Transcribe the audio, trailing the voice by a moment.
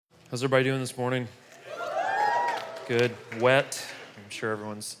How's everybody doing this morning? Good. Wet. I'm sure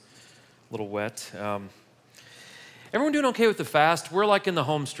everyone's a little wet. Everyone doing okay with the fast? We're like in the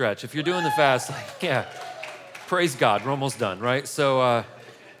home stretch. If you're doing the fast, yeah, praise God. We're almost done, right? So,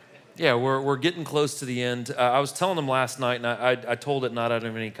 we're getting close to the end. I was telling them last night, and I told it not out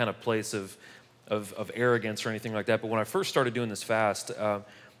of any kind of place of arrogance or anything like that, but when I first started doing this fast, the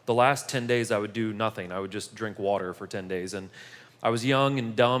last 10 days I would do nothing. I would just drink water for 10 days. And I was young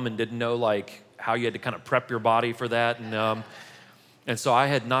and dumb and didn't know like how you had to kind of prep your body for that. And so I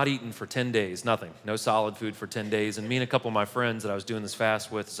had not eaten for 10 days, nothing, no solid food for 10 days. And me and a couple of my friends that I was doing this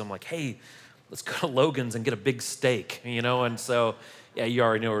fast with, so I'm like, hey, let's go to Logan's and get a big steak, you know? And so, yeah, you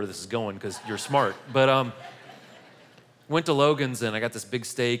already know where this is going because you're smart. But went to Logan's and I got this big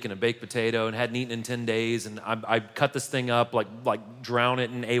steak and a baked potato and hadn't eaten in 10 days. And I cut this thing up, like drown it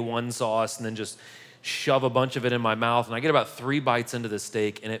in A1 sauce and then just shove a bunch of it in my mouth. And I get about 3 bites into this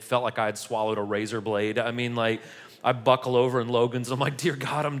steak and it felt like I had swallowed a razor blade. I mean, like I buckle over in Logan's and I'm like, dear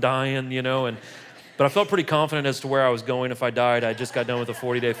God, I'm dying, you know? But I felt pretty confident as to where I was going if I died. I just got done with a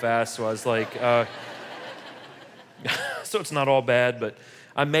 40-day fast. So I was like, so it's not all bad, but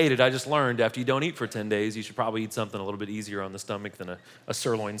I made it. I just learned after you don't eat for 10 days, you should probably eat something a little bit easier on the stomach than a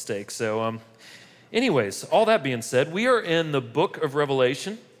sirloin steak. So anyways, all that being said, we are in the book of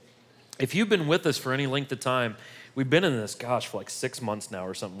Revelation. If you've been with us for any length of time, we've been in this, for like 6 months now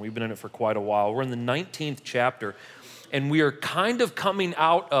or something. We've been in it for quite a while. We're in the 19th chapter, and we are kind of coming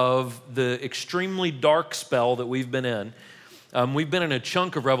out of the extremely dark spell that we've been in. We've been in a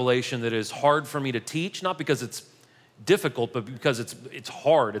chunk of Revelation that is hard for me to teach, not because it's difficult, but because it's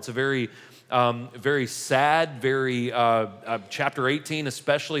hard. It's a very, very sad, chapter 18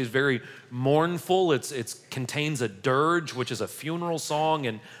 especially is very mournful. It contains a dirge, which is a funeral song,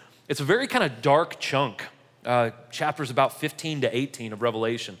 and it's a very kind of dark chunk. Chapters about 15 to 18 of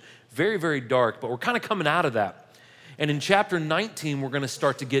Revelation. Very, very dark, but we're kind of coming out of that. And in chapter 19, we're going to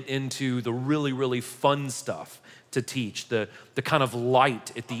start to get into the really, really fun stuff to teach, the kind of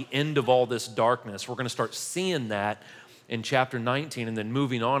light at the end of all this darkness. We're going to start seeing that in chapter 19 and then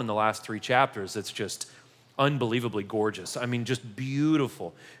moving on in the last 3 chapters. It's just unbelievably gorgeous. I mean, just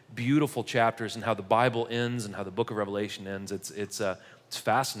beautiful, beautiful chapters and how the Bible ends and how the book of Revelation ends. It's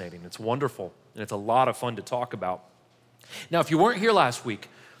fascinating. It's wonderful. And it's a lot of fun to talk about. Now, if you weren't here last week,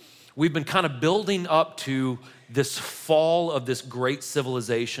 we've been kind of building up to this fall of this great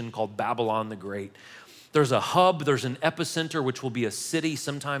civilization called Babylon the Great. There's a hub, there's an epicenter, which will be a city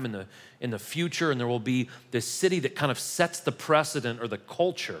sometime in the future, and there will be this city that kind of sets the precedent or the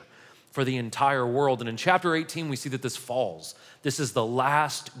culture for the entire world. And in chapter 18, we see that this falls. This is the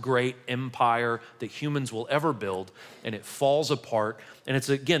last great empire that humans will ever build, and it falls apart. And it's,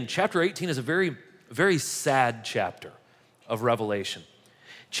 again, chapter 18 is a very, very sad chapter of Revelation.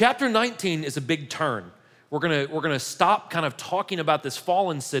 Chapter 19 is a big turn. We're gonna stop kind of talking about this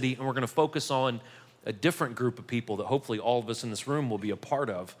fallen city, and we're gonna focus on a different group of people that hopefully all of us in this room will be a part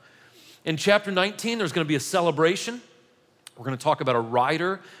of. In chapter 19, there's gonna be a celebration. We're gonna talk about a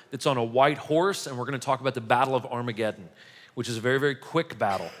rider that's on a white horse, and we're gonna talk about the Battle of Armageddon, which is a very, very quick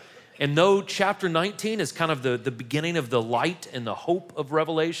battle. And though chapter 19 is kind of the beginning of the light and the hope of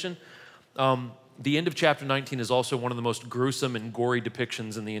Revelation, the end of chapter 19 is also one of the most gruesome and gory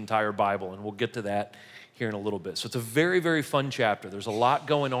depictions in the entire Bible, and we'll get to that here in a little bit. So it's a very, very fun chapter. There's a lot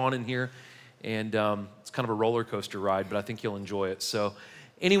going on in here, and it's kind of a roller coaster ride, but I think you'll enjoy it. So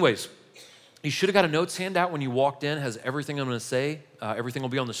anyways, you should have got a notes handout when you walked in. It has everything I'm gonna say. Everything will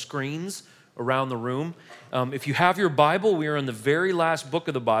be on the screens around the room. If you have your Bible, we are in the very last book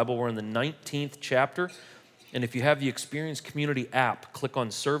of the Bible. We're in the 19th chapter. And if you have the Experience Community app, click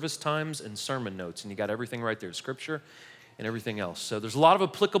on service times and sermon notes, and you got everything right there, scripture and everything else. So there's a lot of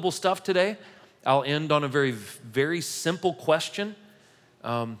applicable stuff today. I'll end on a very, very simple question,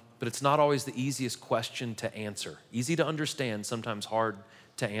 but it's not always the easiest question to answer. Easy to understand, sometimes hard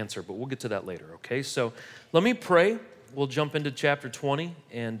to answer, but we'll get to that later, okay? So let me pray. We'll jump into chapter 20,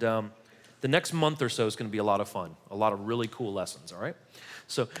 and the next month or so is gonna be a lot of fun, a lot of really cool lessons, all right?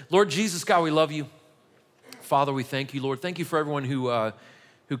 So Lord Jesus, God, we love you. Father, we thank you, Lord. Thank you for everyone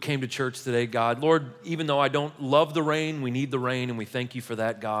who came to church today, God. Lord, even though I don't love the rain, we need the rain, and we thank you for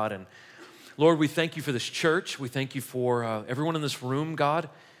that, God. And Lord, we thank you for this church. We thank you for everyone in this room, God.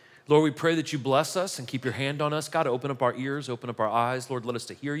 Lord, we pray that you bless us and keep your hand on us, God. Open up our ears, open up our eyes. Lord, let us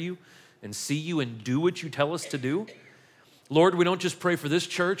to hear you and see you and do what you tell us to do. Lord, we don't just pray for this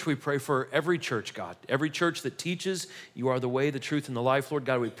church, we pray for every church, God. Every church that teaches you are the way, the truth, and the life, Lord.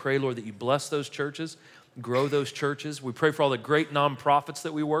 God, we pray, Lord, that you bless those churches, grow those churches. We pray for all the great nonprofits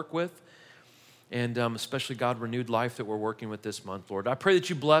that we work with. and especially, God, renewed life that we're working with this month, Lord. I pray that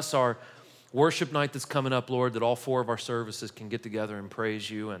you bless our worship night that's coming up, Lord, that all 4 of our services can get together and praise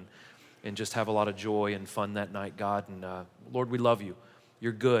you and just have a lot of joy and fun that night, God. And Lord, we love you.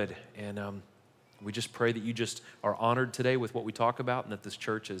 You're good. And we just pray that you just are honored today with what we talk about and that this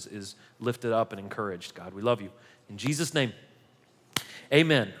church is lifted up and encouraged, God. We love you. In Jesus' name,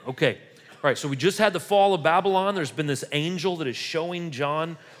 amen. Okay. All right, so we just had the fall of Babylon. There's been this angel that is showing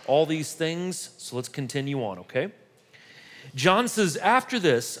John all these things. So let's continue on, okay? John says, after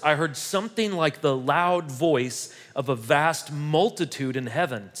this, I heard something like the loud voice of a vast multitude in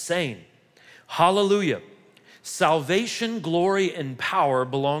heaven saying, hallelujah, salvation, glory, and power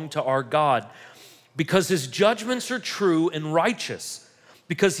belong to our God, because his judgments are true and righteous,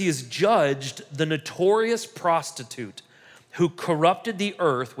 because he has judged the notorious prostitute who corrupted the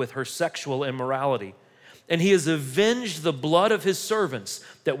earth with her sexual immorality, and he has avenged the blood of his servants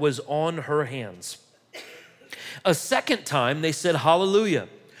that was on her hands. A second time they said, hallelujah,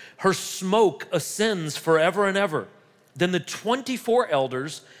 her smoke ascends forever and ever. Then the 24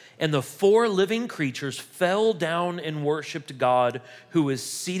 elders and the 4 living creatures fell down and worshiped God who is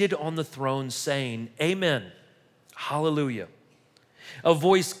seated on the throne, saying, amen, hallelujah. A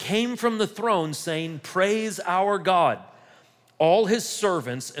voice came from the throne saying, praise our God, all his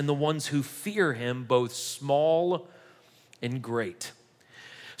servants and the ones who fear him, both small and great.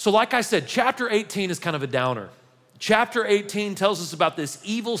 So like I said, chapter 18 is kind of a downer. Chapter 18 tells us about this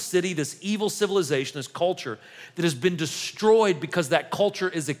evil city, this evil civilization, this culture that has been destroyed because that culture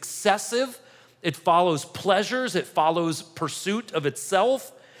is excessive. It follows pleasures, it follows pursuit of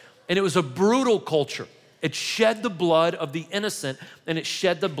itself, and it was a brutal culture. It shed the blood of the innocent, and it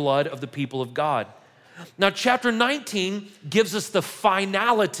shed the blood of the people of God. Now, chapter 19 gives us the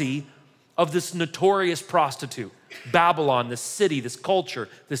finality of this notorious prostitute, Babylon, this city, this culture,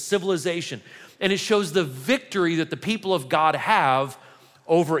 this civilization. And it shows the victory that the people of God have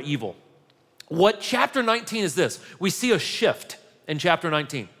over evil. What chapter 19 is this? We see a shift in chapter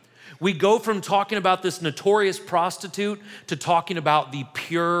 19. We go from talking about this notorious prostitute to talking about the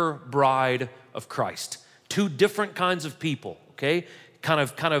pure bride of Christ. 2 different kinds of people, okay? Kind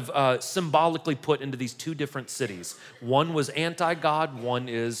of symbolically put into these 2 different cities. One was anti-God, one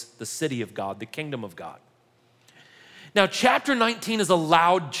is the city of God, the kingdom of God. Now, chapter 19 is a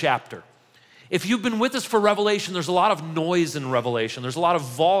loud chapter. If you've been with us for Revelation, there's a lot of noise in Revelation. There's a lot of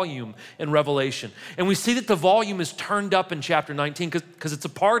volume in Revelation. And we see that the volume is turned up in chapter 19 because it's a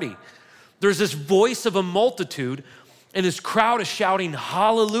party. There's this voice of a multitude, and this crowd is shouting,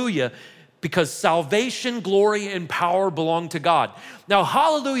 hallelujah, because salvation, glory, and power belong to God. Now,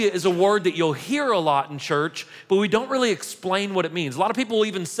 hallelujah is a word that you'll hear a lot in church, but we don't really explain what it means. A lot of people will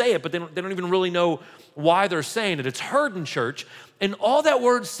even say it, but they don't even really know why they're saying it. It's heard in church, and all that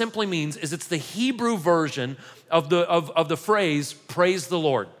word simply means is it's the Hebrew version of the phrase, praise the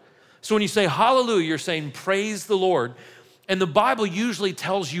Lord. So when you say hallelujah, you're saying praise the Lord, and the Bible usually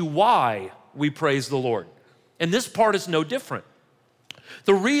tells you why we praise the Lord. And this part is no different.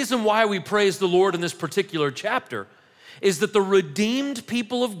 The reason why we praise the Lord in this particular chapter is that the redeemed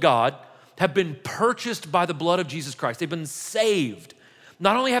people of God have been purchased by the blood of Jesus Christ. They've been saved.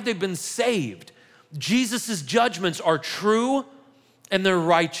 Not only have they been saved, Jesus' judgments are true and they're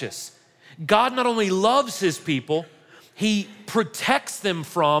righteous. God not only loves his people, he protects them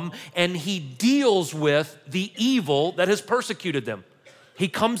from and he deals with the evil that has persecuted them. He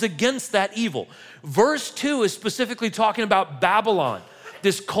comes against that evil. Verse 2 is specifically talking about Babylon,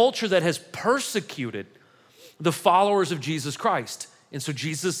 this culture that has persecuted the followers of Jesus Christ. And so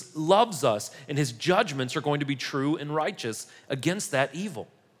Jesus loves us, and his judgments are going to be true and righteous against that evil.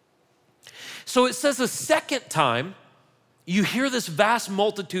 So it says a second time, you hear this vast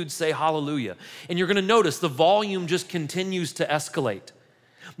multitude say hallelujah. And you're gonna notice the volume just continues to escalate.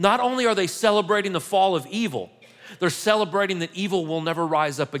 Not only are they celebrating the fall of evil, they're celebrating that evil will never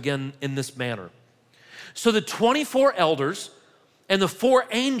rise up again in this manner. So the 24 elders and the 4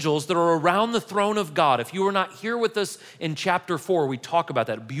 angels that are around the throne of God. If you were not here with us in chapter 4, we talk about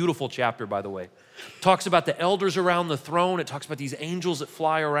that. A beautiful chapter, by the way. It talks about the elders around the throne. It talks about these angels that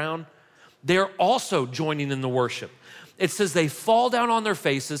fly around. They're also joining in the worship. It says they fall down on their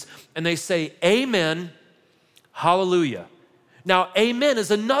faces and they say, amen, hallelujah. Now, amen is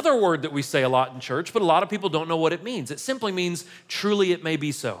another word that we say a lot in church, but a lot of people don't know what it means. It simply means, truly it may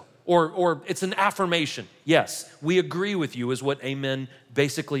be so. Or it's an affirmation. Yes, we agree with you is what amen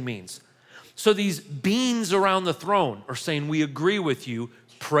basically means. So these beings around the throne are saying, we agree with you,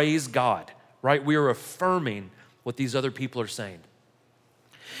 praise God, right? We are affirming what these other people are saying.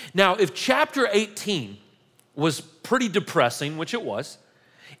 Now, if chapter 18 was pretty depressing, which it was,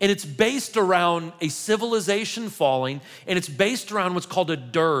 And it's based around a civilization falling, and it's based around what's called a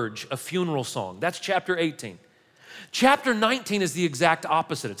dirge, a funeral song. That's chapter 18. Chapter 19 is the exact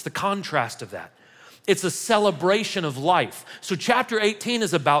opposite. It's the contrast of that. It's a celebration of life. So chapter 18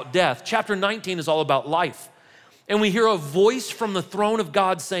 is about death. Chapter 19 is all about life. And we hear a voice from the throne of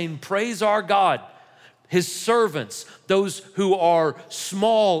God saying, praise our God, his servants, those who are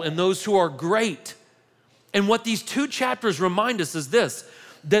small and those who are great. And what these two chapters remind us is this,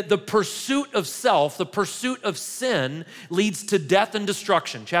 that the pursuit of self, the pursuit of sin leads to death and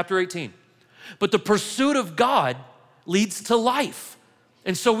destruction, chapter 18. But the pursuit of God leads to life.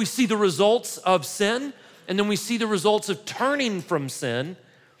 And so we see the results of sin, and then we see the results of turning from sin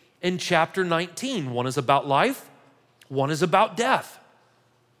in chapter 19. One is about life, one is about death.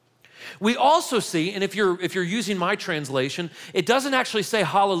 We also see, and if you're using my translation, it doesn't actually say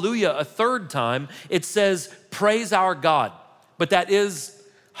hallelujah a third time. It says praise our God. But that is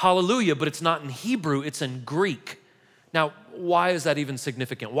hallelujah, but it's not in Hebrew, it's in Greek. Now, why is that even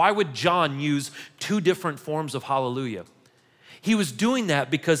significant? Why would John use two different forms of hallelujah? He was doing that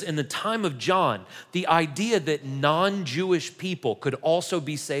because in the time of John, the idea that non-Jewish people could also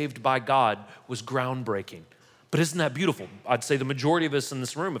be saved by God was groundbreaking. But isn't that beautiful? I'd say the majority of us in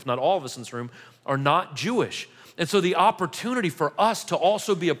this room, if not all of us in this room, are not Jewish. And so the opportunity for us to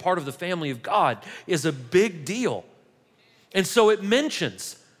also be a part of the family of God is a big deal. And so it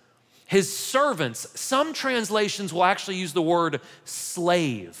mentions his servants. Some translations will actually use the word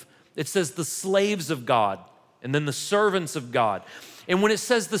slave. It says the slaves of God, and then the servants of God. And when it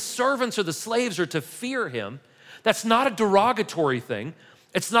says the servants or the slaves are to fear him, that's not a derogatory thing.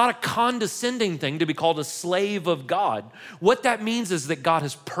 It's not a condescending thing to be called a slave of God. What that means is that God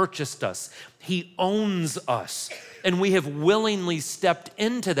has purchased us. He owns us. And we have willingly stepped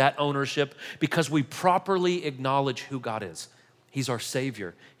into that ownership because we properly acknowledge who God is. He's our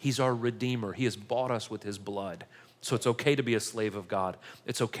Savior. He's our Redeemer. He has bought us with his blood. So it's okay to be a slave of God.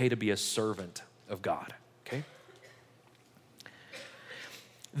 It's okay to be a servant of God, okay?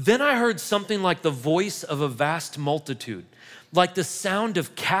 Then I heard something like the voice of a vast multitude, like the sound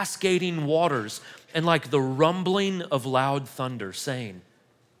of cascading waters and like the rumbling of loud thunder, saying,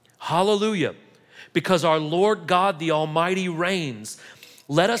 hallelujah, because our Lord God the Almighty reigns.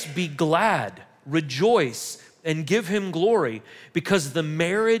 Let us be glad, rejoice, and give him glory, because the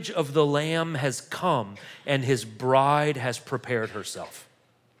marriage of the Lamb has come and his bride has prepared herself.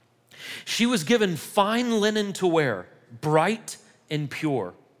 She was given fine linen to wear, bright and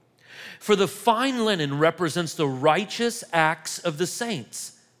pure. For the fine linen represents the righteous acts of the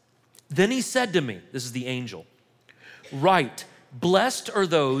saints. Then he said to me, this is the angel, write, blessed are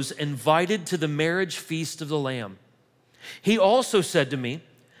those invited to the marriage feast of the Lamb. He also said to me,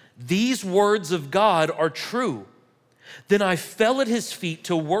 these words of God are true. Then I fell at his feet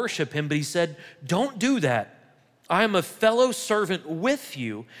to worship him, but he said, don't do that. I am a fellow servant with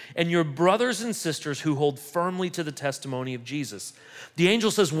you and your brothers and sisters who hold firmly to the testimony of Jesus. The angel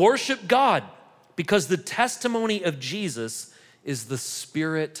says, worship God, because the testimony of Jesus is the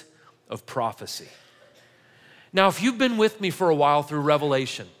spirit of prophecy. Now, if you've been with me for a while through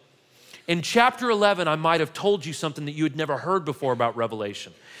Revelation, in chapter 11, I might have told you something that you had never heard before about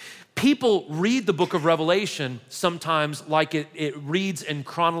Revelation. People read the book of Revelation sometimes like it reads in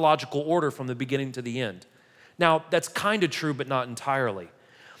chronological order from the beginning to the end. Now, that's kind of true, but not entirely.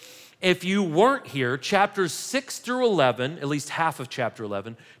 If you weren't here, chapters 6 through 11, at least half of chapter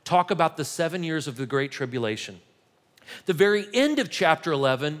 11, talk about the 7 years of the Great Tribulation. The very end of chapter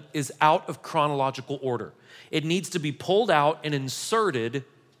 11 is out of chronological order. It needs to be pulled out and inserted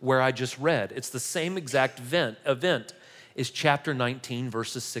where I just read. It's the same exact event as chapter 19,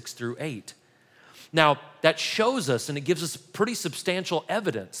 verses 6 through 8. Now, that shows us, and it gives us pretty substantial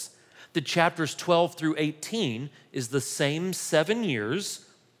evidence, that chapters 12 through 18 is the same 7 years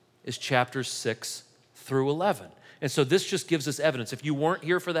as chapters 6 through 11. And so this just gives us evidence. If you weren't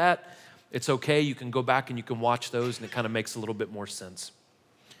here for that, it's okay. You can go back and you can watch those, and it kind of makes a little bit more sense.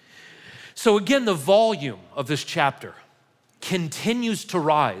 So again, the volume of this chapter continues to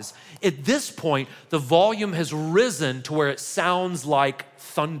rise. At this point, the volume has risen to where it sounds like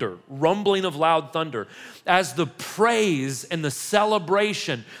thunder, rumbling of loud thunder. As the praise and the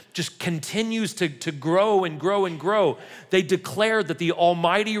celebration just continues to grow and grow and grow, they declared that the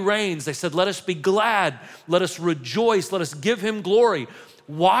Almighty reigns. They said, let us be glad, let us rejoice, let us give him glory.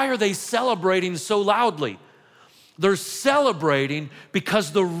 Why are they celebrating so loudly? They're celebrating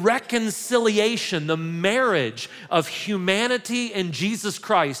because the reconciliation, the marriage of humanity and Jesus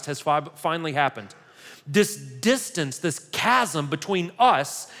Christ has finally happened. This distance, this chasm between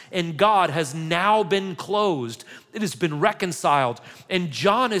us and God has now been closed. It has been reconciled. And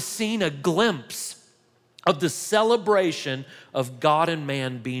John has seen a glimpse of the celebration of God and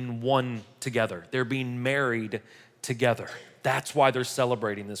man being one together. They're being married together. That's why they're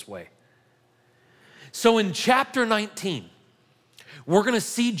celebrating this way. So in chapter 19, we're gonna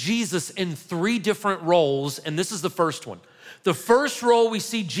see Jesus in 3 different roles, and this is the first one. The first role we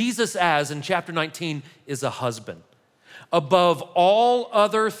see Jesus as in chapter 19 is a husband. Above all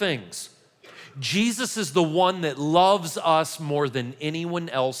other things, Jesus is the one that loves us more than anyone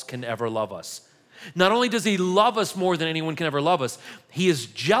else can ever love us. Not only does he love us more than anyone can ever love us, he is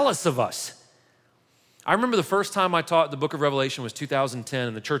jealous of us. I remember the first time I taught the book of Revelation was 2010,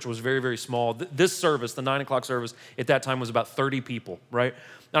 and the church was very, very small. This service, the 9 o'clock service, at that time was about 30 people, right?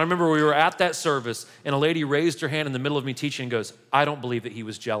 And I remember we were at that service, and a lady raised her hand in the middle of me teaching and goes, "I don't believe that he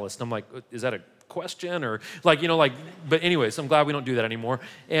was jealous." And I'm like, is that a question? Or but anyways, I'm glad we don't do that anymore.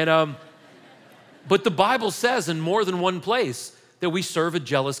 And but the Bible says in more than one place that we serve a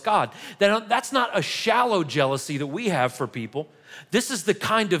jealous God. That's not a shallow jealousy that we have for people. This is the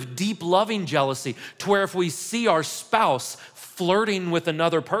kind of deep loving jealousy to where if we see our spouse flirting with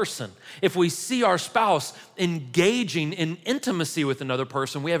another person, if we see our spouse engaging in intimacy with another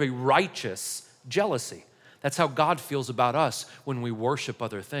person, we have a righteous jealousy. That's how God feels about us when we worship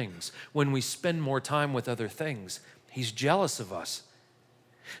other things, when we spend more time with other things. He's jealous of us.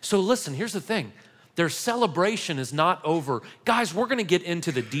 So listen, here's the thing. Their celebration is not over. Guys, we're gonna get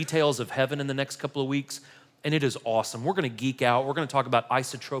into the details of heaven in the next couple of weeks, and it is awesome. We're gonna geek out. We're gonna talk about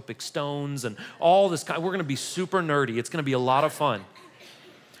isotropic stones and all this kind. We're gonna be super nerdy. It's gonna be a lot of fun.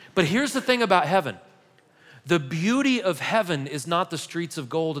 But here's the thing about heaven. The beauty of heaven is not the streets of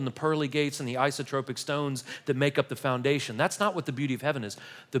gold and the pearly gates and the isotropic stones that make up the foundation. That's not what the beauty of heaven is.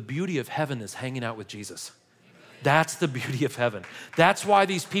 The beauty of heaven is hanging out with Jesus. That's the beauty of heaven. That's why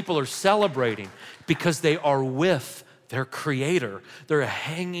these people are celebrating, because they are with their Creator. They're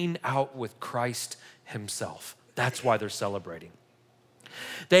hanging out with Christ Himself. That's why they're celebrating.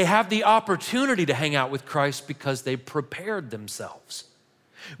 They have the opportunity to hang out with Christ because they prepared themselves.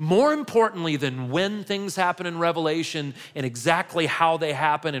 More importantly than when things happen in Revelation and exactly how they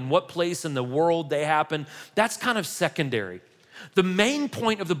happen and what place in the world they happen, that's kind of secondary. The main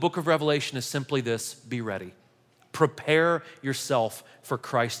point of the book of Revelation is simply this: be ready. Prepare yourself for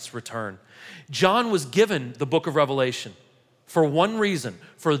Christ's return. John was given the book of Revelation for one reason: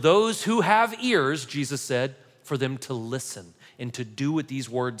 for those who have ears, Jesus said, for them to listen and to do what these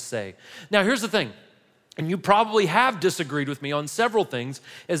words say. Now, here's the thing, and you probably have disagreed with me on several things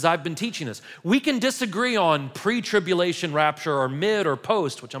as I've been teaching this. We can disagree on pre-tribulation rapture or mid or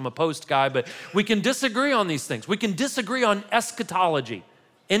post, which I'm a post guy, but we can disagree on these things. We can disagree on eschatology,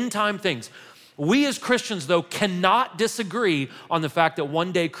 end time things. We as Christians, though, cannot disagree on the fact that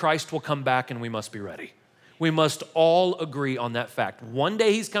one day Christ will come back and we must be ready. We must all agree on that fact. One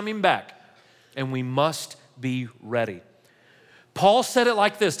day He's coming back and we must be ready. Paul said it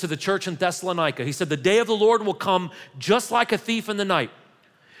like this to the church in Thessalonica. He said, the day of the Lord will come just like a thief in the night.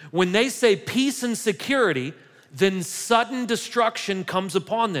 When they say peace and security, then sudden destruction comes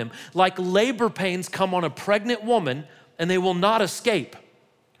upon them, like labor pains come on a pregnant woman, and they will not escape.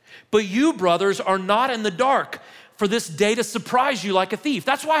 But you, brothers, are not in the dark for this day to surprise you like a thief.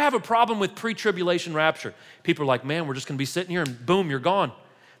 That's why I have a problem with pre-tribulation rapture. People are like, man, we're just gonna be sitting here and boom, you're gone.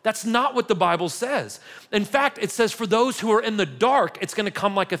 That's not what the Bible says. In fact, it says for those who are in the dark, it's gonna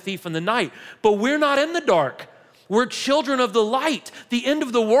come like a thief in the night. But we're not in the dark. We're children of the light. The end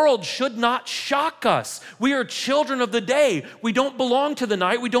of the world should not shock us. We are children of the day. We don't belong to the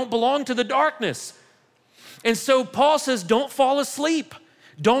night. We don't belong to the darkness. And so Paul says, don't fall asleep.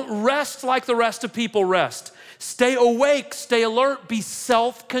 Don't rest like the rest of people rest. Stay awake, stay alert, be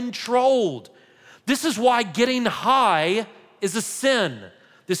self-controlled. This is why getting high is a sin.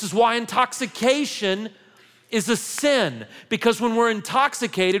 This is why intoxication is a sin. Because when we're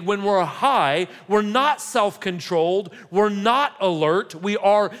intoxicated, when we're high, we're not self-controlled, we're not alert, we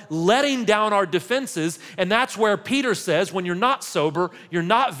are letting down our defenses. And that's where Peter says, when you're not sober, you're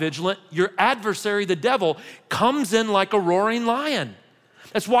not vigilant, your adversary, the devil, comes in like a roaring lion.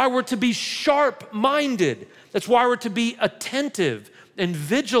 That's why we're to be sharp-minded. That's why we're to be attentive and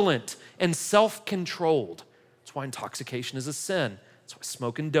vigilant and self-controlled. That's why intoxication is a sin. That's why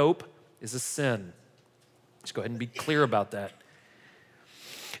smoking dope is a sin. Let's go ahead and be clear about that.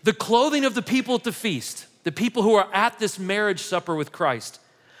 The clothing of the people at the feast, the people who are at this marriage supper with Christ,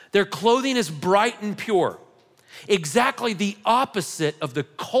 their clothing is bright and pure. Exactly the opposite of the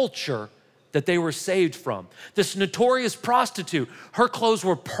culture that they were saved from. This notorious prostitute, her clothes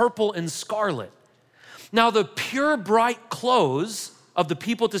were purple and scarlet. Now, the pure, bright clothes of the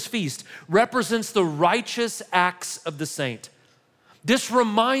people at this feast represents the righteous acts of the saint. This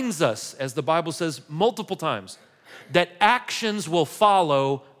reminds us, as the Bible says multiple times, that actions will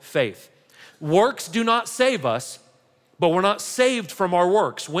follow faith. Works do not save us, but we're not saved from our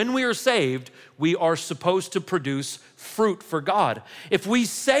works. When we are saved, we are supposed to produce fruit for God. If we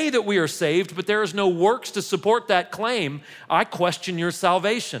say that we are saved, but there is no works to support that claim, I question your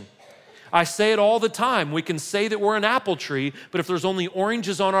salvation. I say it all the time. We can say that we're an apple tree, but if there's only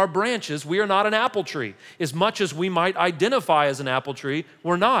oranges on our branches, we are not an apple tree. As much as we might identify as an apple tree,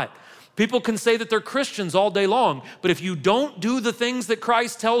 we're not. People can say that they're Christians all day long, but if you don't do the things that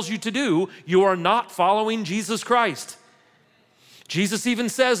Christ tells you to do, you are not following Jesus Christ. Jesus even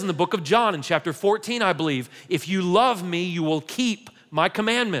says in the book of John in chapter 14, I believe, if you love me, you will keep my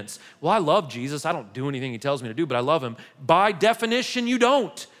commandments. Well, I love Jesus. I don't do anything he tells me to do, but I love him. By definition, you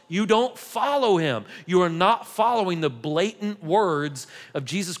don't. You don't follow him. You are not following the blatant words of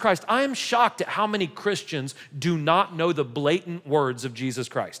Jesus Christ. I am shocked at how many Christians do not know the blatant words of Jesus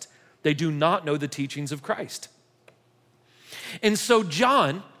Christ. They do not know the teachings of Christ. And so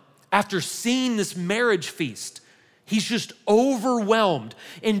John, after seeing this marriage feast, he's just overwhelmed.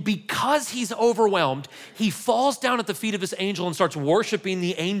 And because he's overwhelmed, he falls down at the feet of this angel and starts worshiping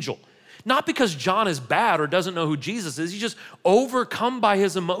the angel. Not because John is bad or doesn't know who Jesus is. He's just overcome by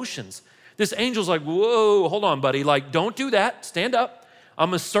his emotions. This angel's like, whoa, hold on, buddy. Like, don't do that. Stand up.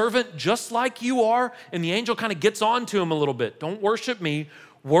 I'm a servant just like you are. And the angel kind of gets on to him a little bit. Don't worship me.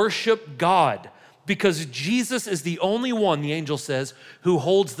 Worship God. Because Jesus is the only one, the angel says, who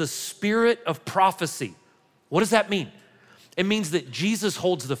holds the spirit of prophecy. What does that mean? It means that Jesus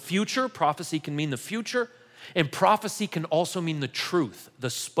holds the future. Prophecy can mean the future. And prophecy can also mean the truth, the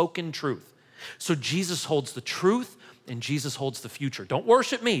spoken truth. So Jesus holds the truth and Jesus holds the future. Don't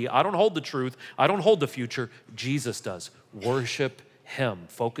worship me. I don't hold the truth. I don't hold the future. Jesus does. Worship him.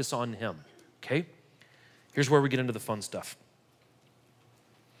 Focus on him. Okay? Here's where we get into the fun stuff.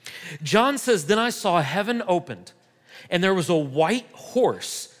 John says, then I saw heaven opened, and there was a white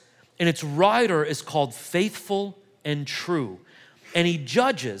horse, and its rider is called Faithful and True. And he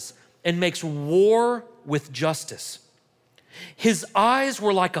judges and makes war with justice. His eyes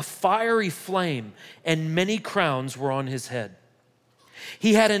were like a fiery flame, and many crowns were on his head.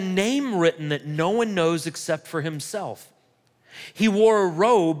 He had a name written that no one knows except for himself. He wore a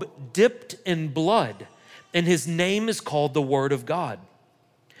robe dipped in blood, and his name is called the Word of God.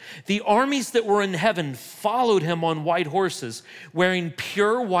 The armies that were in heaven followed him on white horses, wearing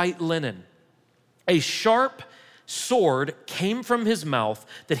pure white linen. A sharp sword came from his mouth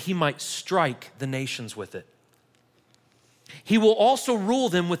that he might strike the nations with it. He will also rule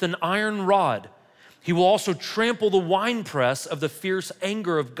them with an iron rod. He will also trample the winepress of the fierce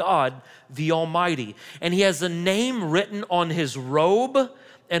anger of God, the Almighty. And he has a name written on his robe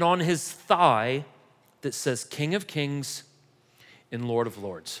and on his thigh that says King of Kings and Lord of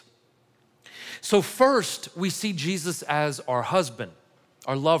Lords. So first, we see Jesus as our husband,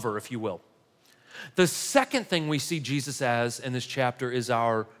 our lover, if you will. The second thing we see Jesus as in this chapter is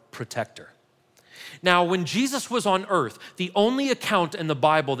our protector. Now, when Jesus was on earth, the only account in the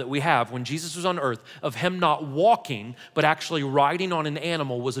Bible that we have when Jesus was on earth of him not walking, but actually riding on an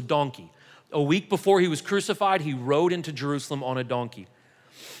animal was a donkey. A week before he was crucified, he rode into Jerusalem on a donkey.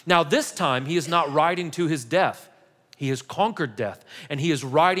 Now, this time, he is not riding to his death. He has conquered death, and he is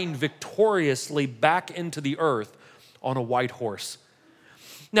riding victoriously back into the earth on a white horse.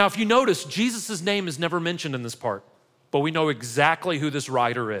 Now, if you notice, Jesus' name is never mentioned in this part, but we know exactly who this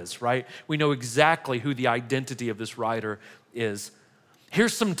rider is, right? We know exactly who the identity of this rider is.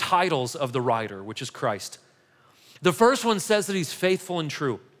 Here's some titles of the rider, which is Christ. The first one says that he's faithful and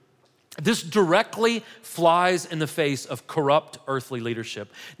true. This directly flies in the face of corrupt earthly leadership.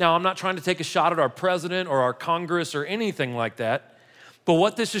 Now, I'm not trying to take a shot at our president or our Congress or anything like that, but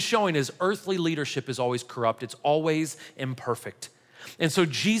what this is showing is earthly leadership is always corrupt. It's always imperfect. And so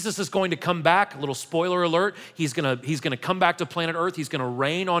Jesus is going to come back, a little spoiler alert, he's gonna come back to planet Earth, he's gonna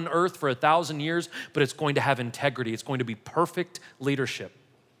reign on Earth for 1,000 years, but it's going to have integrity, it's going to be perfect leadership.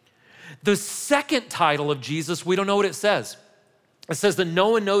 The second title of Jesus, we don't know what it says. It says that no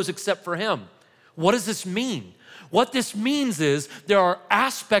one knows except for him. What does this mean? What this means is there are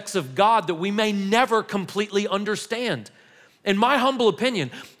aspects of God that we may never completely understand. In my humble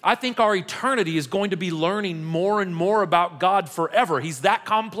opinion, I think our eternity is going to be learning more and more about God forever. He's that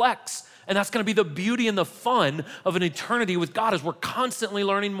complex. And that's going to be the beauty and the fun of an eternity with God, is we're constantly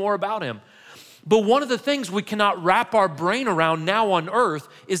learning more about him. But one of the things we cannot wrap our brain around now on earth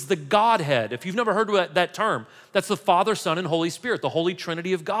is the Godhead. If you've never heard that term, that's the Father, Son, and Holy Spirit, the Holy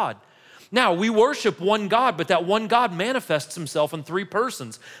Trinity of God. Now, we worship one God, but that one God manifests himself in three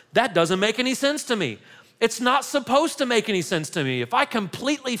persons. That doesn't make any sense to me. It's not supposed to make any sense to me. If I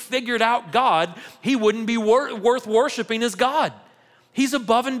completely figured out God, he wouldn't be worth worshiping as God. He's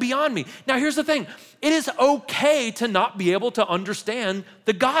above and beyond me. Now, here's the thing. It is okay to not be able to understand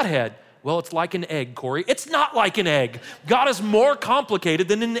the Godhead. Well, it's like an egg, Corey. It's not like an egg. God is more complicated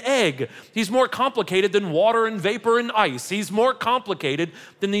than an egg. He's more complicated than water and vapor and ice. He's more complicated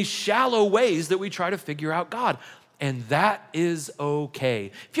than these shallow ways that we try to figure out God. And that is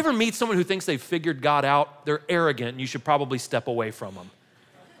okay. If you ever meet someone who thinks they've figured God out, they're arrogant, and you should probably step away from them.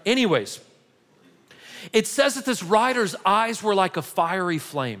 Anyways, it says that this writer's eyes were like a fiery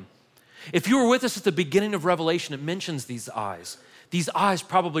flame. If you were with us at the beginning of Revelation, it mentions these eyes. These eyes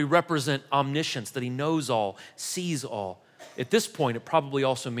probably represent omniscience, that he knows all, sees all. At this point, it probably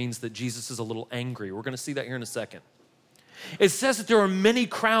also means that Jesus is a little angry. We're going to see that here in a second. It says that there are many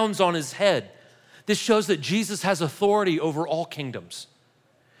crowns on his head. This shows that Jesus has authority over all kingdoms.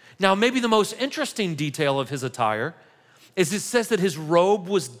 Now, maybe the most interesting detail of his attire is it says that his robe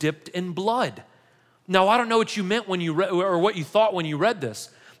was dipped in blood. Now, I don't know what you meant when you read, or what you thought when you read this.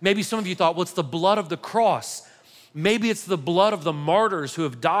 Maybe some of you thought, well, it's the blood of the cross. Maybe it's the blood of the martyrs who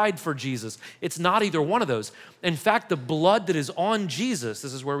have died for Jesus. It's not either one of those. In fact, the blood that is on Jesus,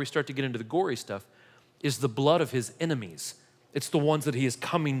 this is where we start to get into the gory stuff, is the blood of his enemies. It's the ones that he is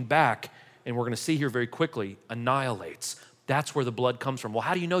coming back, and we're going to see here very quickly, annihilates. That's where the blood comes from. Well,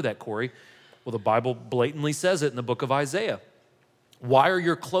 how do you know that, Corey? Well, the Bible blatantly says it in the book of Isaiah. Why are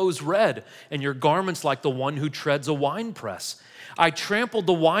your clothes red and your garments like the one who treads a winepress? I trampled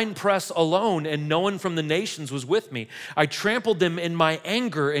the winepress alone, and no one from the nations was with me. I trampled them in my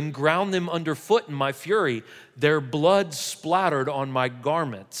anger and ground them underfoot in my fury. Their blood splattered on my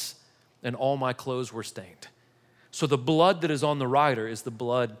garments, and all my clothes were stained. So the blood that is on the writer is the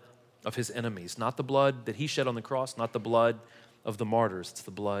blood of his enemies, not the blood that he shed on the cross, not the blood of the martyrs. It's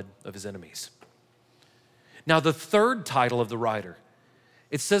the blood of his enemies. Now, the third title of the writer,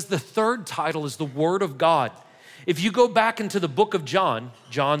 it says the third title is the Word of God. If you go back into the book of John,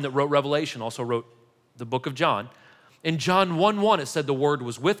 John that wrote Revelation also wrote the book of John. In John 1:1, it said the Word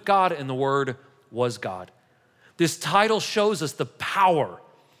was with God and the Word was God. This title shows us the power,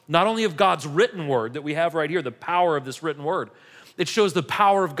 not only of God's written word that we have right here, the power of this written word. It shows the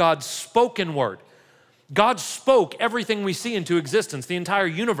power of God's spoken word. God spoke everything we see into existence, the entire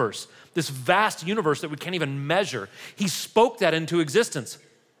universe, this vast universe that we can't even measure. He spoke that into existence.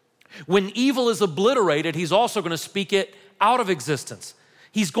 When evil is obliterated, he's also going to speak it out of existence.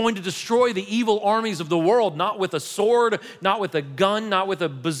 He's going to destroy the evil armies of the world, not with a sword, not with a gun, not with a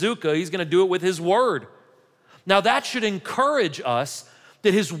bazooka. He's going to do it with his word. Now that should encourage us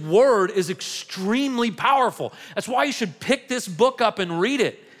that his word is extremely powerful. That's why you should pick this book up and read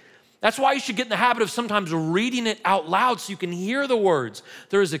it. That's why you should get in the habit of sometimes reading it out loud so you can hear the words.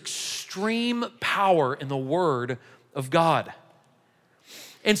 There is extreme power in the word of God.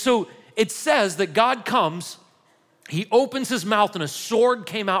 And so it says that God comes, he opens his mouth and a sword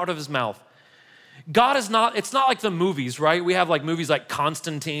came out of his mouth. God is not, it's not like the movies, right? We have like movies like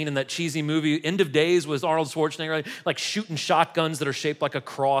Constantine and that cheesy movie, End of Days with Arnold Schwarzenegger, right? Like shooting shotguns that are shaped like a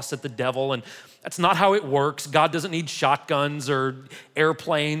cross at the devil. And that's not how it works. God doesn't need shotguns or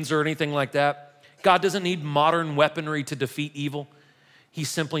airplanes or anything like that. God doesn't need modern weaponry to defeat evil. He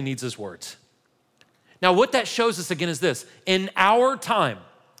simply needs his words. Now, what that shows us again is this. In our time,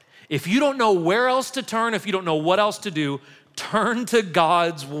 if you don't know where else to turn, if you don't know what else to do, turn to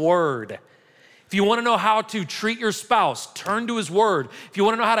God's word. If you want to know how to treat your spouse, turn to his word. If you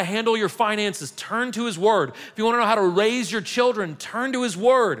want to know how to handle your finances, turn to his word. If you want to know how to raise your children, turn to his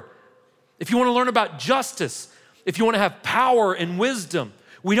word. If you want to learn about justice, if you want to have power and wisdom,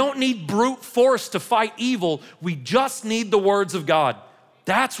 we don't need brute force to fight evil. We just need the words of God.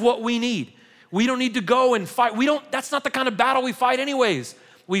 That's what we need. We don't need to go and fight. That's not the kind of battle we fight anyways.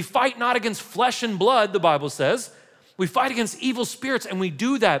 We fight not against flesh and blood, the Bible says. We fight against evil spirits, and we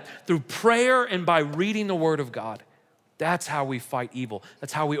do that through prayer and by reading the word of God. That's how we fight evil.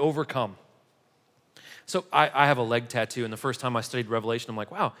 That's how we overcome. So I have a leg tattoo, and the first time I studied Revelation, I'm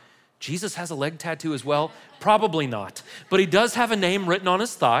like, wow, Jesus has a leg tattoo as well? Probably not. But he does have a name written on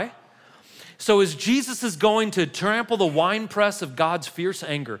his thigh. So as Jesus is going to trample the winepress of God's fierce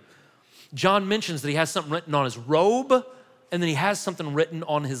anger, John mentions that he has something written on his robe, and then he has something written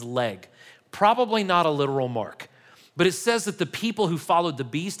on his leg. Probably not a literal mark. But it says that the people who followed the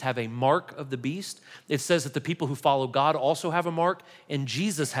beast have a mark of the beast. It says that the people who follow God also have a mark, and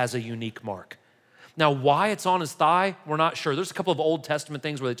Jesus has a unique mark. Now, why it's on his thigh, we're not sure. There's a couple of Old Testament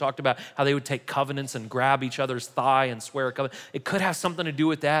things where they talked about how they would take covenants and grab each other's thigh and swear a covenant. It could have something to do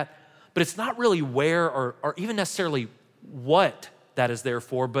with that. but it's not really where or even necessarily what that is there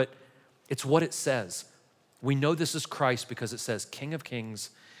for, but it's what it says. We know this is Christ because it says King of Kings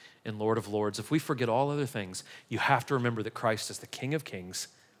and Lord of Lords. If we forget all other things, you have to remember that Christ is the King of Kings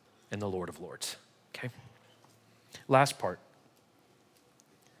and the Lord of Lords, okay? Last part.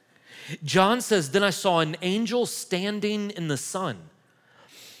 John says, then I saw an angel standing in the sun.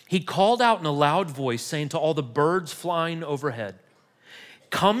 He called out in a loud voice, saying to all the birds flying overhead,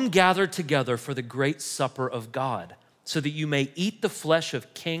 come gather together for the great supper of God, so that you may eat the flesh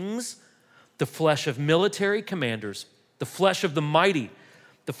of kings, the flesh of military commanders, the flesh of the mighty,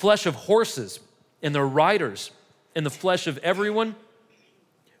 the flesh of horses and their riders, and the flesh of everyone,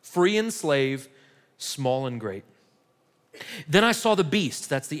 free and slave, small and great. Then I saw the beast,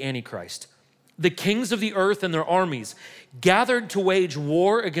 that's the Antichrist, the kings of the earth and their armies, gathered to wage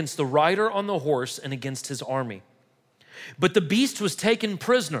war against the rider on the horse and against his army. But the beast was taken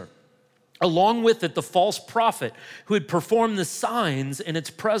prisoner, along with it the false prophet who had performed the signs in its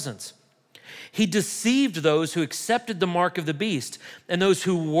presence. He deceived those who accepted the mark of the beast and those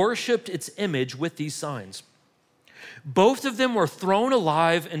who worshiped its image with these signs. Both of them were thrown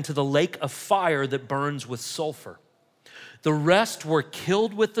alive into the lake of fire that burns with sulfur. The rest were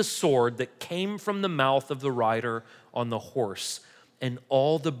killed with the sword that came from the mouth of the rider on the horse, and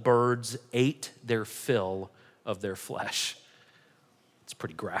all the birds ate their fill of their flesh. It's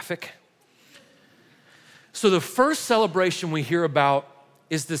pretty graphic. So the first celebration we hear about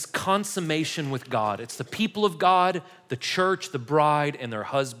is this consummation with God. It's the people of God, the church, the bride, and their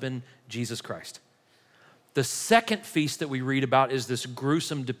husband, Jesus Christ. The second feast that we read about is this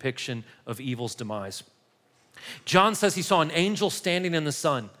gruesome depiction of evil's demise. John says he saw an angel standing in the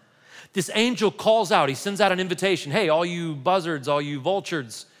sun. This angel calls out, he sends out an invitation. Hey, all you buzzards, all you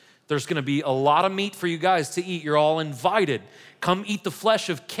vultures, there's gonna be a lot of meat for you guys to eat. You're all invited. Come eat the flesh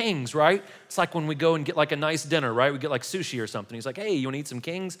of kings, right? It's like when we go and get like a nice dinner, right? We get like sushi or something. He's like, hey, you wanna eat some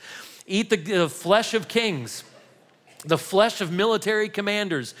kings? Eat the flesh of kings, the flesh of military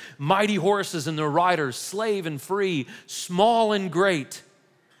commanders, mighty horses and their riders, slave and free, small and great.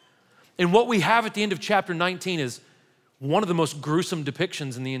 And what we have at the end of chapter 19 is one of the most gruesome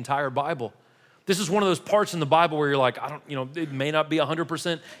depictions in the entire Bible. This is one of those parts in the Bible where you're like, it may not be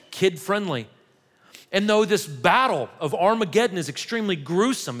 100% kid-friendly. And though this battle of Armageddon is extremely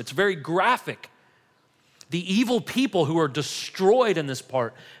gruesome, it's very graphic, the evil people who are destroyed in this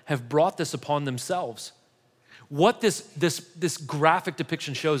part have brought this upon themselves. What this graphic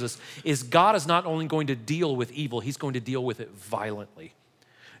depiction shows us is God is not only going to deal with evil, he's going to deal with it violently.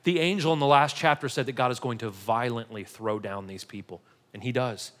 The angel in the last chapter said that God is going to violently throw down these people, and he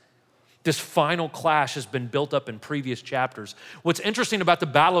does. This final clash has been built up in previous chapters. What's interesting about the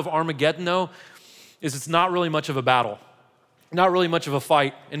Battle of Armageddon, though, is it's not really much of a battle, not really much of a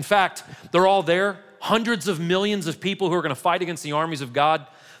fight. In fact, they're all there, hundreds of millions of people who are gonna fight against the armies of God.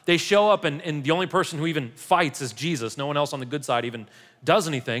 They show up, and the only person who even fights is Jesus. No one else on the good side even does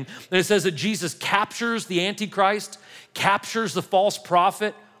anything. And it says that Jesus captures the Antichrist, captures the false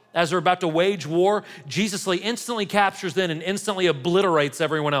prophet, as they're about to wage war. Jesus instantly captures them and instantly obliterates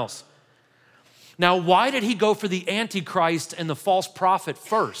everyone else. Now, why did he go for the Antichrist and the false prophet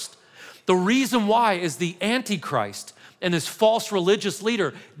first? The reason why is the Antichrist and this false religious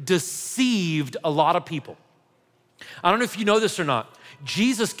leader deceived a lot of people. I don't know if you know this or not.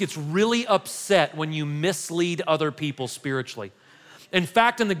 Jesus gets really upset when you mislead other people spiritually. In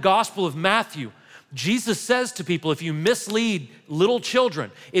fact, in the Gospel of Matthew, Jesus says to people, if you mislead little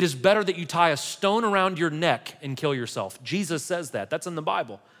children, it is better that you tie a stone around your neck and kill yourself. Jesus says that. That's in the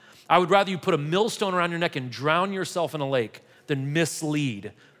Bible. I would rather you put a millstone around your neck and drown yourself in a lake than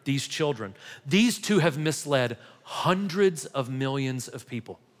mislead these children. These two have misled hundreds of millions of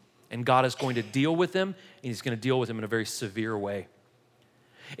people, and God is going to deal with them, and he's going to deal with them in a very severe way.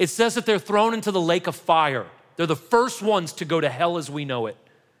 It says that they're thrown into the lake of fire. They're the first ones to go to hell as we know it.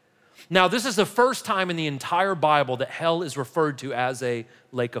 Now, this is the first time in the entire Bible that hell is referred to as a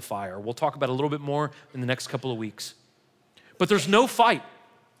lake of fire. We'll talk about it a little bit more in the next couple of weeks. But there's no fight,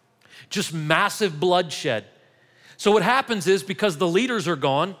 just massive bloodshed. So what happens is, because the leaders are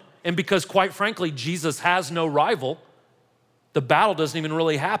gone, and because, quite frankly, Jesus has no rival, the battle doesn't even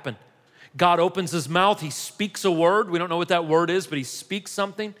really happen. God opens his mouth, he speaks a word. We don't know what that word is, but he speaks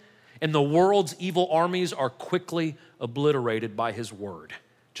something, and the world's evil armies are quickly obliterated by his word.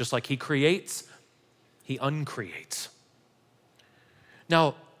 Just like he creates, he uncreates.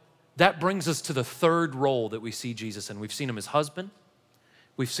 Now, that brings us to the third role that we see Jesus in. We've seen him as husband,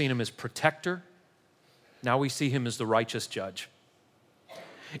 we've seen him as protector, now we see him as the righteous judge.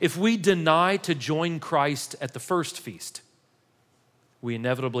 If we deny to join Christ at the first feast, we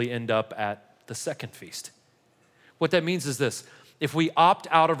inevitably end up at the second feast. What that means is this: if we opt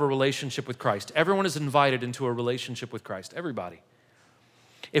out of a relationship with Christ, everyone is invited into a relationship with Christ, everybody.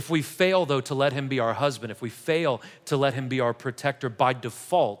 If we fail, though, to let him be our husband, if we fail to let him be our protector, by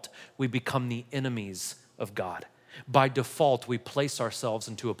default, we become the enemies of God. By default, we place ourselves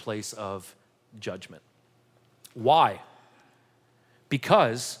into a place of judgment. Why?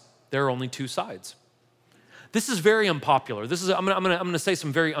 Because there are only two sides. This is very unpopular. I'm gonna say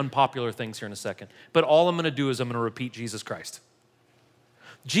some very unpopular things here in a second, but all I'm gonna do is I'm gonna repeat Jesus Christ.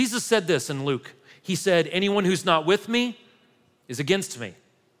 Jesus said this in Luke. He said, anyone who's not with me is against me.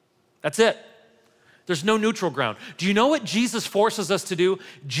 That's it. There's no neutral ground. Do you know what Jesus forces us to do?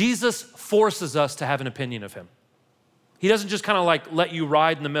 Jesus forces us to have an opinion of him. He doesn't just kind of like let you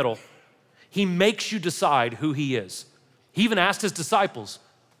ride in the middle. He makes you decide who he is. He even asked his disciples,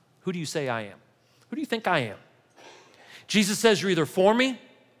 who do you say I am? Who do you think I am? Jesus says, you're either for me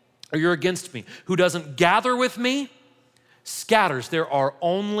or you're against me. Who doesn't gather with me scatters. There are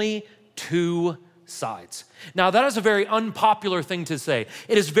only two sides. Now, that is a very unpopular thing to say.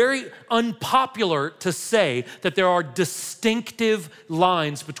 It is very unpopular to say that there are distinctive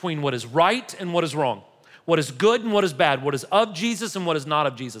lines between what is right and what is wrong, what is good and what is bad, what is of Jesus and what is not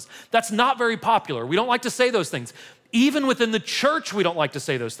of Jesus. That's not very popular. We don't like to say those things. Even within the church, we don't like to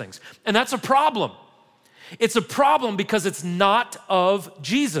say those things. And that's a problem. It's a problem because it's not of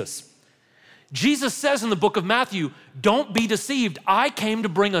Jesus. Jesus says in the book of Matthew, don't be deceived. I came to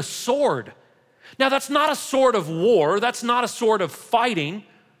bring a sword. Now, that's not a sword of war. That's not a sword of fighting,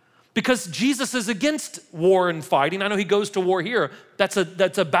 because Jesus is against war and fighting. I know he goes to war here. That's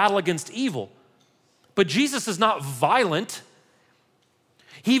a battle against evil. But Jesus is not violent.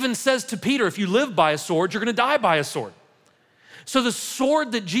 He even says to Peter, if you live by a sword, you're gonna die by a sword. So the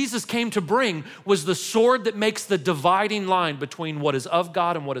sword that Jesus came to bring was the sword that makes the dividing line between what is of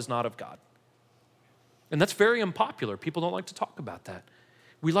God and what is not of God. And that's very unpopular. People don't like to talk about that.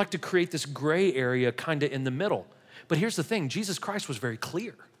 We like to create this gray area kind of in the middle. But here's the thing, Jesus Christ was very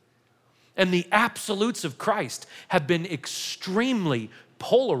clear. And the absolutes of Christ have been extremely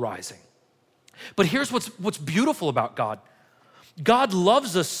polarizing. But here's what's beautiful about God. God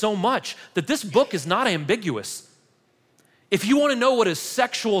loves us so much that this book is not ambiguous. If you want to know what is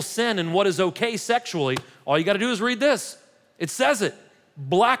sexual sin and what is okay sexually, all you got to do is read this. It says it,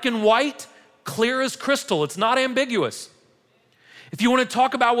 black and white, clear as crystal. It's not ambiguous. If you want to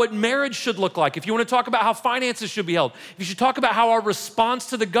talk about what marriage should look like, if you want to talk about how finances should be held, if you should talk about how our response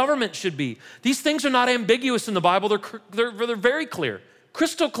to the government should be, these things are not ambiguous in the Bible. They're very clear,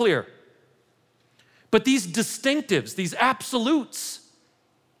 crystal clear. But these distinctives, these absolutes,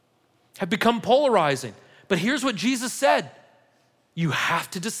 have become polarizing. But here's what Jesus said. You have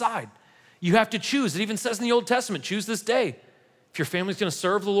to decide. You have to choose. It even says in the Old Testament, choose this day. If your family's gonna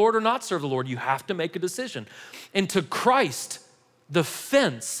serve the Lord or not serve the Lord, you have to make a decision. And to Christ, the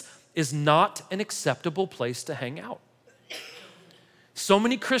fence is not an acceptable place to hang out. So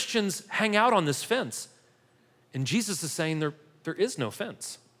many Christians hang out on this fence. And Jesus is saying there is no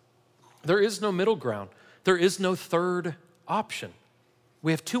fence. There is no middle ground. There is no third option.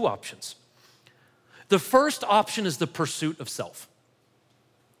 We have two options. The first option is the pursuit of self.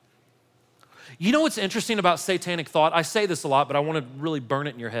 You know what's interesting about satanic thought? I say this a lot, but I want to really burn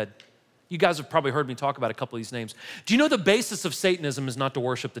it in your head. You guys have probably heard me talk about a couple of these names. Do you know the basis of Satanism is not to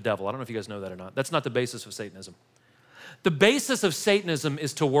worship the devil? I don't know if you guys know that or not. That's not the basis of Satanism. The basis of Satanism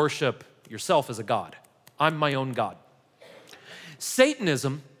is to worship yourself as a god. I'm my own god.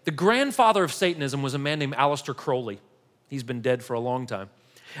 Satanism, the grandfather of Satanism was a man named Aleister Crowley. He's been dead for a long time.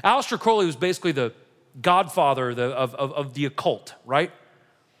 Aleister Crowley was basically the godfather of the occult, right?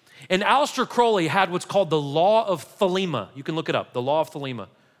 And Aleister Crowley had what's called the law of Thelema. You can look it up, the law of Thelema.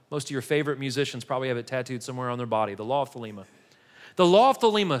 Most of your favorite musicians probably have it tattooed somewhere on their body, the law of Thelema. The law of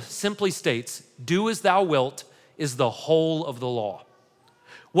Thelema simply states, do as thou wilt is the whole of the law.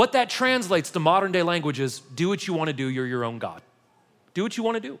 What that translates to modern day language is, do what you want to do, you're your own God. Do what you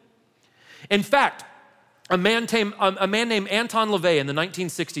want to do. In fact, a man named Anton LaVey in the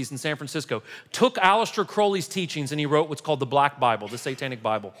 1960s in San Francisco took Aleister Crowley's teachings and he wrote what's called the Black Bible, the Satanic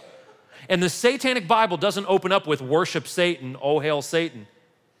Bible. And the Satanic Bible doesn't open up with worship Satan, oh hail Satan.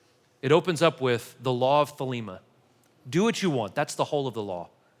 It opens up with the law of Thelema. Do what you want. That's the whole of the law.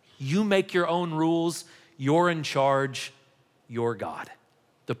 You make your own rules. You're in charge. You're God.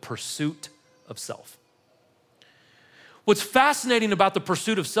 The pursuit of self. What's fascinating about the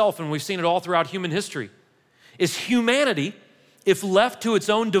pursuit of self, and we've seen it all throughout human history, is humanity, if left to its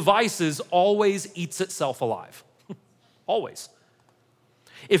own devices, always eats itself alive. Always.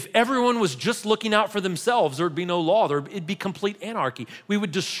 If everyone was just looking out for themselves, there would be no law. It'd be complete anarchy. We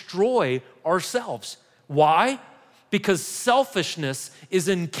would destroy ourselves. Why? Because selfishness is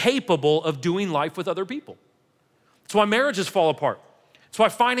incapable of doing life with other people. That's why marriages fall apart. That's why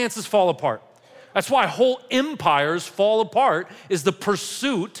finances fall apart. That's why whole empires fall apart, is the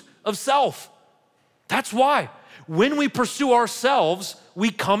pursuit of self. That's why. When we pursue ourselves,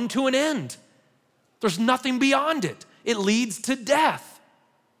 we come to an end. There's nothing beyond it. It leads to death.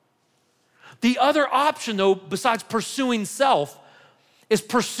 The other option, though, besides pursuing self, is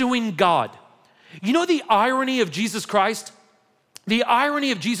pursuing God. You know the irony of Jesus Christ? The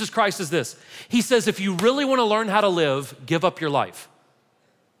irony of Jesus Christ is this. He says, if you really want to learn how to live, give up your life.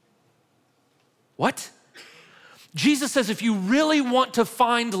 What? Jesus says, if you really want to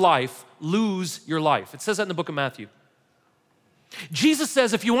find life, lose your life. It says that in the book of Matthew. Jesus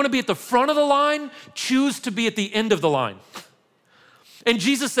says, if you want to be at the front of the line, choose to be at the end of the line. And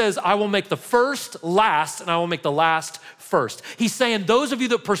Jesus says, I will make the first last, and I will make the last first. He's saying, those of you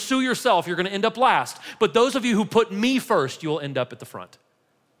that pursue yourself, you're gonna end up last. But those of you who put me first, you will end up at the front.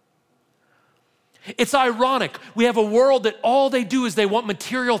 It's ironic. We have a world that all they do is they want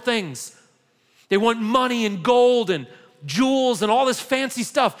material things. They want money and gold and jewels and all this fancy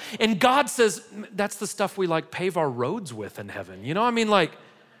stuff. And God says, that's the stuff we like pave our roads with in heaven. You know, I mean, like,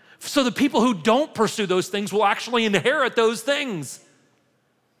 so the people who don't pursue those things will actually inherit those things.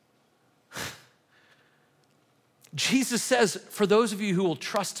 Jesus says, for those of you who will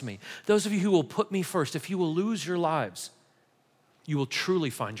trust me, those of you who will put me first, if you will lose your lives, you will truly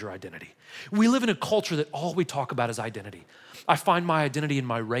find your identity. We live in a culture that all we talk about is identity. I find my identity in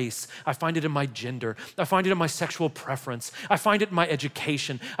my race. I find it in my gender. I find it in my sexual preference. I find it in my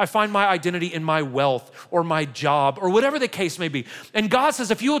education. I find my identity in my wealth or my job or whatever the case may be. And God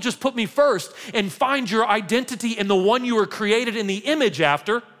says, if you will just put me first and find your identity in the one you were created in the image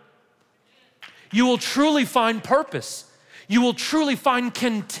after, you will truly find purpose. You will truly find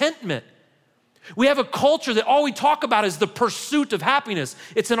contentment. We have a culture that all we talk about is the pursuit of happiness.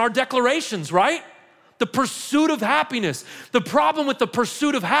 It's in our declarations, right? The pursuit of happiness. The problem with the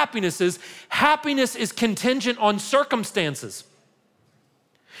pursuit of happiness is contingent on circumstances.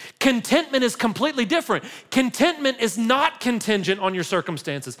 Contentment is completely different. Contentment is not contingent on your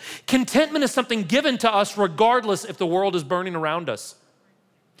circumstances. Contentment is something given to us regardless if the world is burning around us.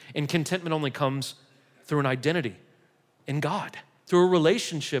 And contentment only comes through an identity in God, through a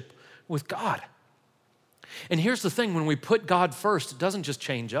relationship with God. And here's the thing, when we put God first, it doesn't just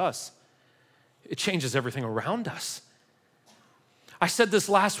change us, it changes everything around us. I said this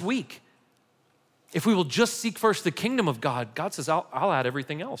last week. If we will just seek first the kingdom of God, God says, I'll add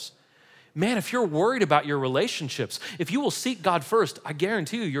everything else. Man, if you're worried about your relationships, if you will seek God first, I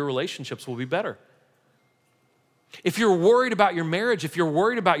guarantee you your relationships will be better. If you're worried about your marriage, if you're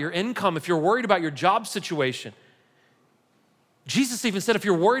worried about your income, if you're worried about your job situation, Jesus even said if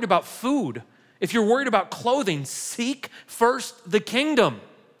you're worried about food, if you're worried about clothing, seek first the kingdom.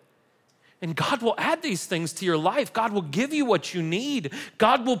 And God will add these things to your life. God will give you what you need.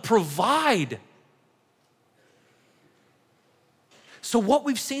 God will provide. So what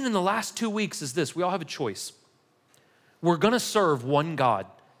we've seen in the last 2 weeks is this. We all have a choice. We're gonna serve one God.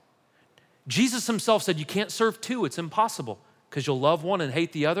 Jesus himself said you can't serve two. It's impossible because you'll love one and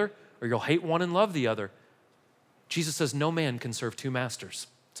hate the other, or you'll hate one and love the other. Jesus says no man can serve two masters.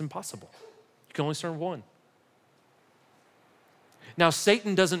 It's impossible. You can only serve one. Now,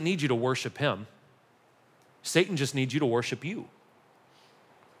 Satan doesn't need you to worship him. Satan just needs you to worship you.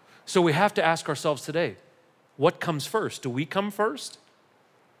 So we have to ask ourselves today, what comes first? Do we come first?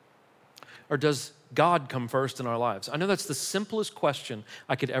 Or does God come first in our lives? I know that's the simplest question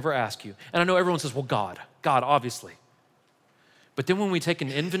I could ever ask you. And I know everyone says, well, God, obviously. But then when we take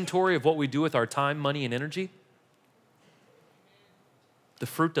an inventory of what we do with our time, money, and energy, the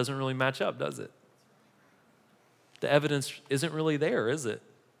fruit doesn't really match up, does it? The evidence isn't really there, is it?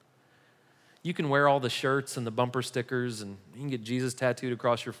 You can wear all the shirts and the bumper stickers and you can get Jesus tattooed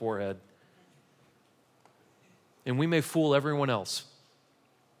across your forehead. And we may fool everyone else,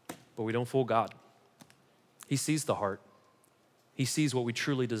 but we don't fool God. He sees the heart. He sees what we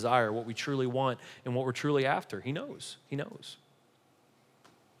truly desire, what we truly want, and what we're truly after. He knows. He knows.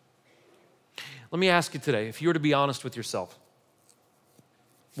 Let me ask you today, if you were to be honest with yourself,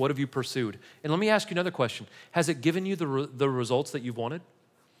 what have you pursued? And let me ask you another question. Has it given you the results that you've wanted?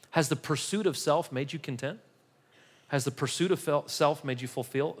 Has the pursuit of self made you content? Has the pursuit of self made you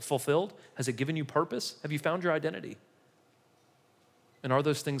fulfilled? Has it given you purpose? Have you found your identity? And are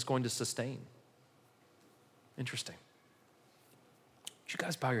those things going to sustain? Interesting. Would you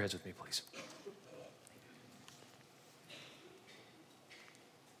guys bow your heads with me, please?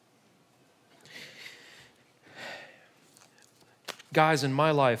 Guys, in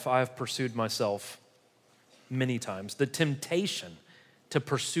my life, I've pursued myself many times. The temptation to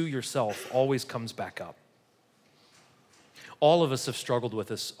pursue yourself always comes back up. All of us have struggled with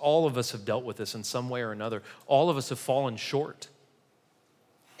this. All of us have dealt with this in some way or another. All of us have fallen short.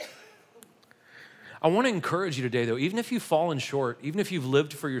 I want to encourage you today, though, even if you've fallen short, even if you've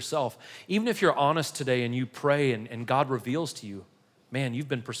lived for yourself, even if you're honest today and you pray and God reveals to you, man, you've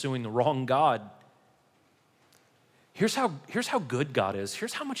been pursuing the wrong God. Here's how good God is.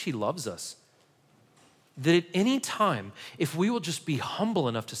 Here's how much he loves us. That at any time, if we will just be humble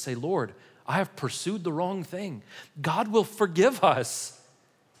enough to say, Lord, I have pursued the wrong thing, God will forgive us.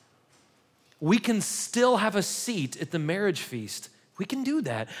 We can still have a seat at the marriage feast. We can do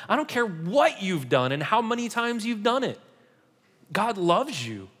that. I don't care what you've done and how many times you've done it. God loves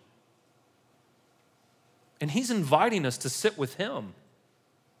you. And he's inviting us to sit with him.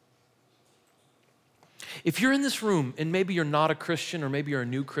 If you're in this room and maybe you're not a Christian or maybe you're a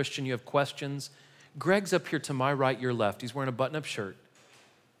new Christian, you have questions, Greg's up here to my right, your left. He's wearing a button-up shirt.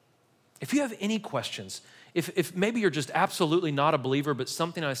 If you have any questions, if maybe you're just absolutely not a believer, but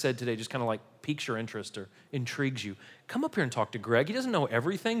something I said today just kind of like piques your interest or intrigues you, come up here and talk to Greg. He doesn't know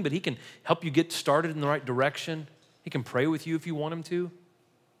everything, but he can help you get started in the right direction. He can pray with you if you want him to.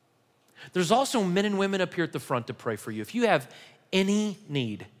 There's also men and women up here at the front to pray for you. If you have any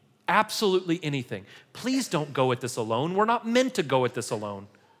need, absolutely anything, please don't go at this alone. We're not meant to go at this alone.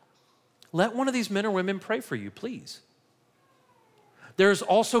 Let one of these men or women pray for you, please. There's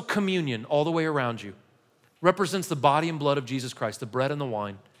also communion all the way around you. Represents the body and blood of Jesus Christ, the bread and the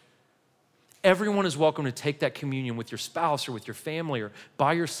wine. Everyone is welcome to take that communion with your spouse or with your family or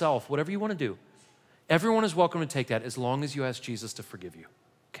by yourself, whatever you want to do. Everyone is welcome to take that as long as you ask Jesus to forgive you,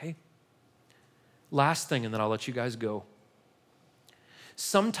 okay? Last thing, and then I'll let you guys go.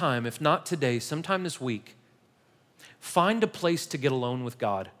 Sometime, if not today, sometime this week, find a place to get alone with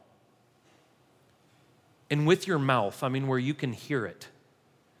God. And with your mouth, I mean where you can hear it.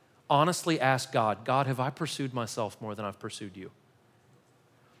 Honestly ask God, God, have I pursued myself more than I've pursued you?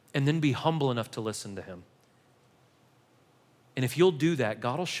 And then be humble enough to listen to him. And if you'll do that,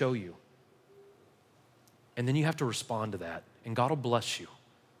 God will show you. And then you have to respond to that, and God will bless you.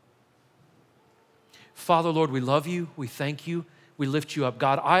 Father, Lord, we love you. We thank you. We lift you up.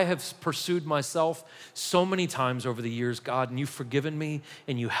 God, I have pursued myself so many times over the years, God, and you've forgiven me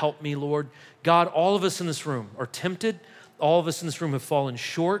and you helped me, Lord. God, all of us in this room are tempted. All of us in this room have fallen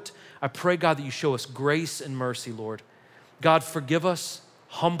short. I pray, God, that you show us grace and mercy, Lord. God, forgive us,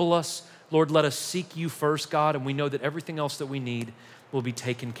 humble us. Lord, let us seek you first, God, and we know that everything else that we need will be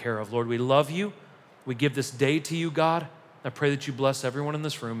taken care of. Lord, we love you. We give this day to you, God. I pray that you bless everyone in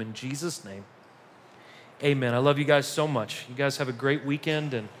this room in Jesus' name. Amen. I love you guys so much. You guys have a great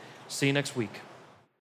weekend and see you next week.